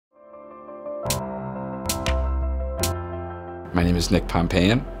My name is Nick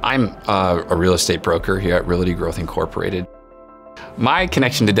Pompeian. I'm a real estate broker here at Realty Growth Incorporated. My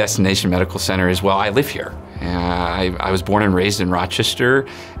connection to Destination Medical Center is, well, I live here. I was born and raised in Rochester,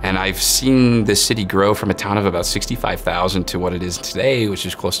 and I've seen this city grow from a town of about 65,000 to what it is today, which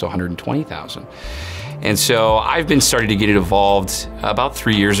is close to 120,000. And so I've been starting to get involved about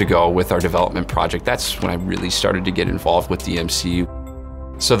 3 years ago with our development project. That's when I really started to get involved with DMC.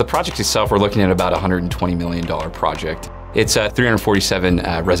 So the project itself, we're looking at about a $120 million project. It's a 347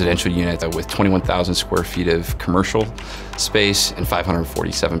 residential unit with 21,000 square feet of commercial space and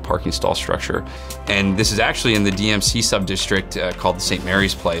 547 parking stall structure. And this is actually in the DMC sub-district called the St.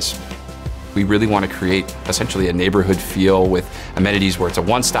 Mary's Place. We really want to create essentially a neighborhood feel with amenities where it's a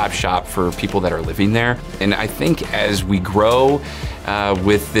one-stop shop for people that are living there. And I think as we grow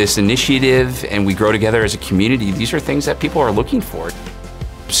with this initiative and we grow together as a community, these are things that people are looking for.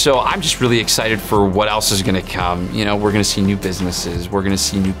 So I'm just really excited for what else is going to come. You know, we're going to see new businesses, we're going to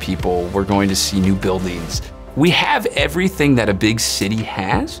see new people, we're going to see new buildings. We have everything that a big city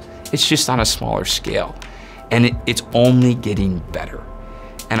has, it's just on a smaller scale. And it's only getting better.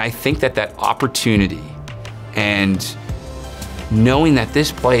 And I think that that opportunity and knowing that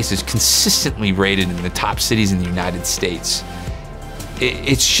this place is consistently rated in the top cities in the United States,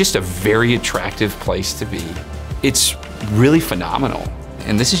 it's just a very attractive place to be. It's really phenomenal.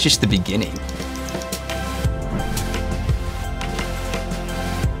 And this is just the beginning.